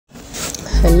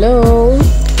Hello,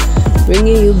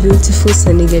 bringing you beautiful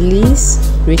Senegalese,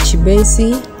 Richie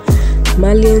Bensi,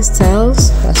 Malian styles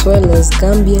as well as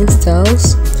Gambian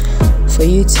styles for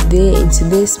you today in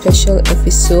today's special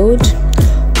episode.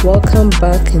 Welcome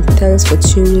back and thanks for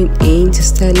tuning in to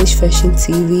Stylish Fashion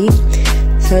TV.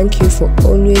 Thank you for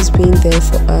always being there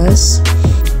for us.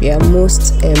 We are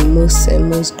most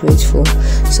grateful.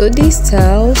 So these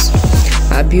styles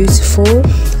are beautiful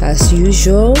as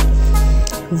usual,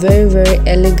 very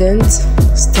elegant,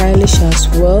 stylish as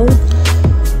well,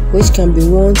 which can be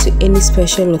worn to any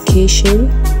special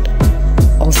occasion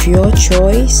of your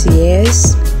choice.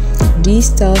 Yes, these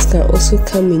styles can also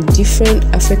come in different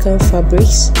African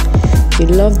fabrics. You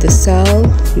love the style,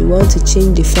 you want to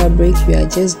change the fabric, you are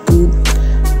just good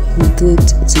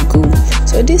to go.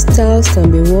 So these styles can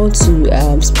be worn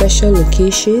to special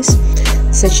occasions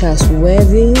such as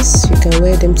weddings. You can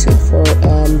wear them for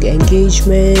the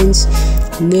engagements,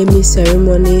 naming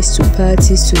ceremonies, to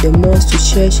parties, to the mosque, to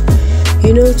church,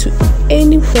 to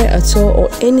anywhere at all, or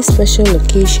any special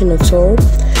occasion at all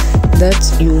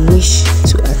that you wish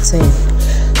to attend.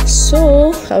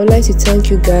 So I would like to thank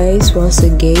you guys once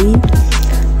again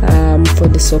for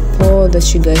the support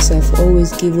that you guys have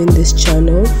always given this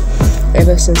channel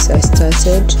ever since I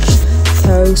started.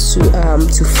 Thanks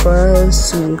to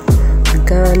France, to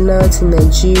Ghana, to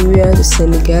Nigeria, to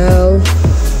Senegal,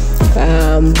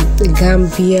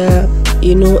 Gambia,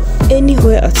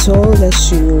 anywhere at all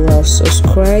that you have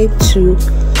subscribed to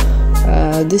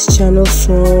this channel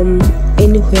from,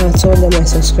 anywhere at all that my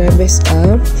subscribers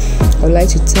are. I would like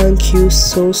to thank you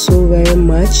so very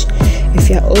much. If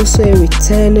you are also a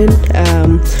returning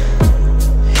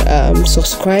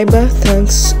subscriber,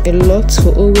 thanks a lot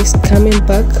for always coming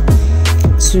back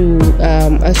to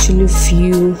actually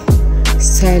view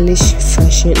Stylish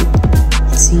Fashion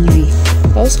TV.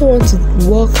 I also want to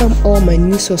welcome all my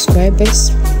new subscribers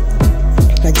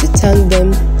and to thank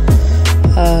them.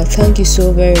 Thank you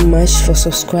so very much for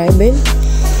subscribing.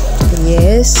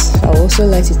 Yes, I also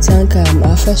like to thank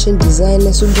our fashion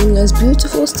designers who bring us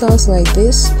beautiful styles like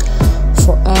this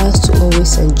for us to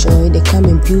always enjoy. They come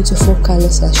in beautiful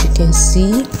colors, as you can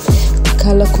see, the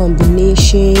color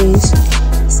combinations.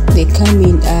 They come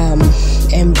in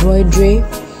embroidery,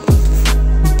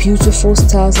 beautiful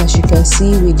styles, as you can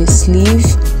see, with the sleeve,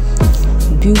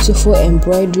 beautiful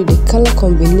embroidery. The color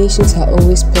combinations are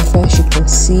always perfect, as you can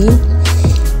see.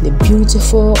 The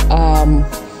beautiful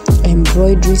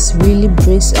embroideries really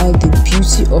brings out the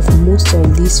beauty of most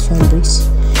of these fabrics.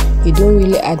 You don't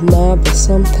really admire, but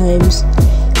sometimes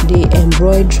the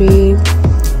embroidery,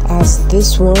 as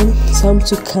this one, some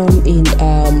to come in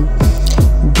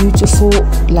beautiful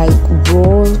like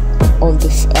roll of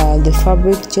the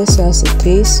fabric, just as it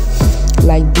is,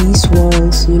 like these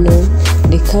ones,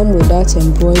 they come without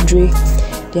embroidery.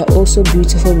 They are also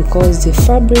beautiful because the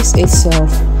fabrics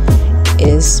itself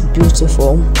is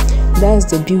beautiful. That's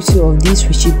the beauty of these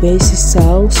Richie Bensi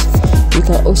styles. You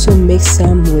can also make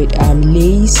some with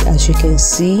lace, as you can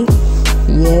see.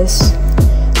 Yes,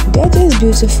 they're just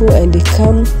beautiful and they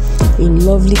come in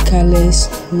lovely colors,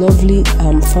 lovely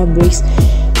fabrics,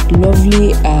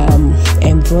 lovely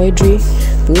embroidery.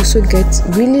 We also get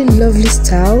really lovely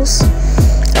styles,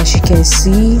 as you can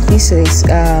see. This is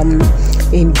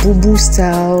in Boubou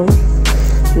style.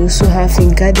 We also have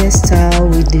in garden style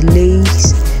with the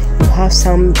lace. You have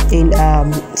some in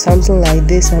something like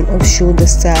this, an off-shoulder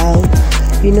style.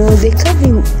 They come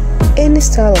in any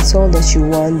style at all that you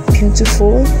want.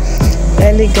 Beautiful,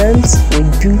 elegant,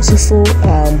 with beautiful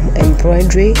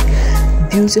embroidery.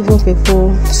 Beautiful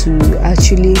people to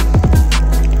actually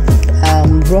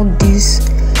rock these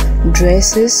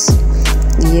dresses.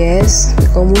 Yes,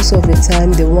 because most of the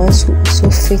time the ones who also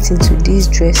fit into these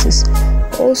dresses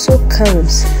also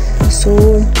counts.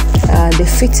 So the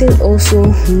fitting also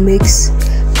makes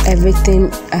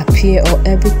everything appear, or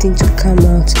everything to come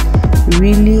out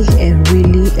really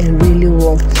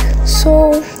well.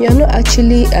 So you're not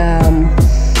actually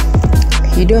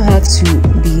you don't have to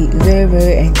be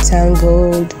very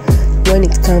entangled when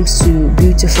it comes to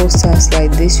beautiful styles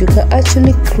like this. You can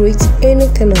actually create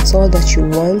anything at all that you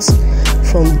want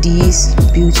from these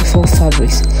beautiful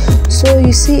fabrics. So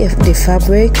you see the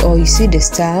fabric, or you see the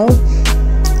style,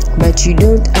 but you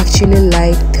don't actually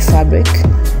like the fabric,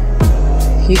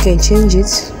 you can change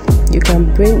it. You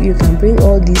can bring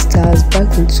all these styles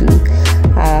back into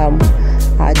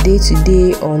our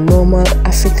day-to-day or normal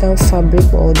African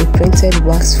fabric, or the printed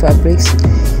wax fabrics.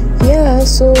 Yeah,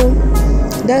 so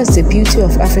that's the beauty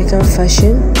of African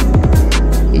fashion.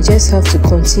 You just have to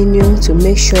continue to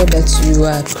make sure that you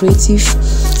are creative,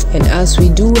 and as we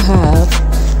do have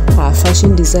our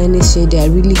fashion designers here, they are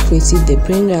really creative. They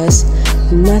bring us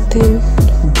nothing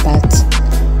but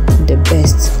the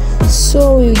best.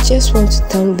 So we just want to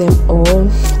thank them all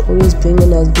for always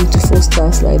bringing us beautiful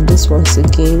styles like this. Once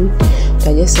again,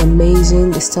 they're just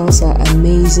amazing. The styles are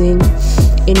amazing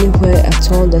anywhere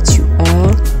at all that you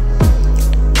are.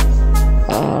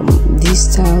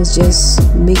 These styles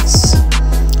just makes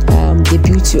the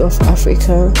beauty of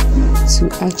Africa to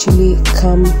actually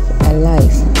come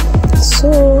alive.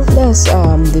 So that's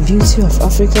the beauty of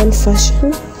African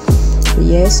fashion.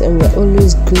 Yes, and we're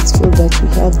always grateful that we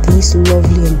have these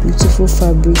lovely and beautiful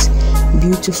fabrics,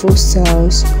 beautiful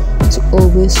styles to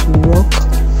always rock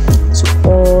to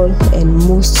all and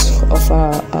most of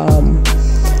our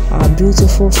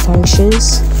beautiful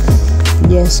functions.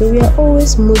 Yeah, so we are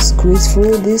always most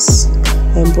grateful. This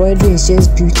embroidery is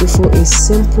just beautiful. It's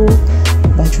simple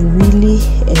but really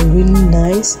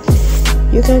nice.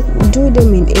 You can do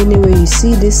them in any way. You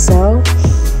see this style,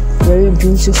 very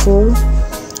beautiful,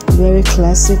 very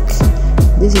classic.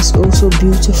 This is also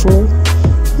beautiful.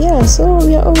 Yeah, so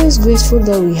we are always grateful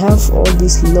that we have all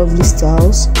these lovely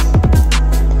styles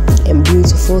and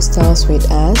beautiful styles with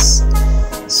us.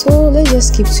 So let's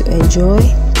just keep to enjoy.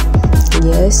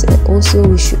 Yes, and also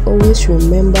we should always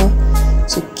remember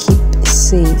to keep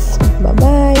safe. Bye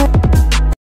bye.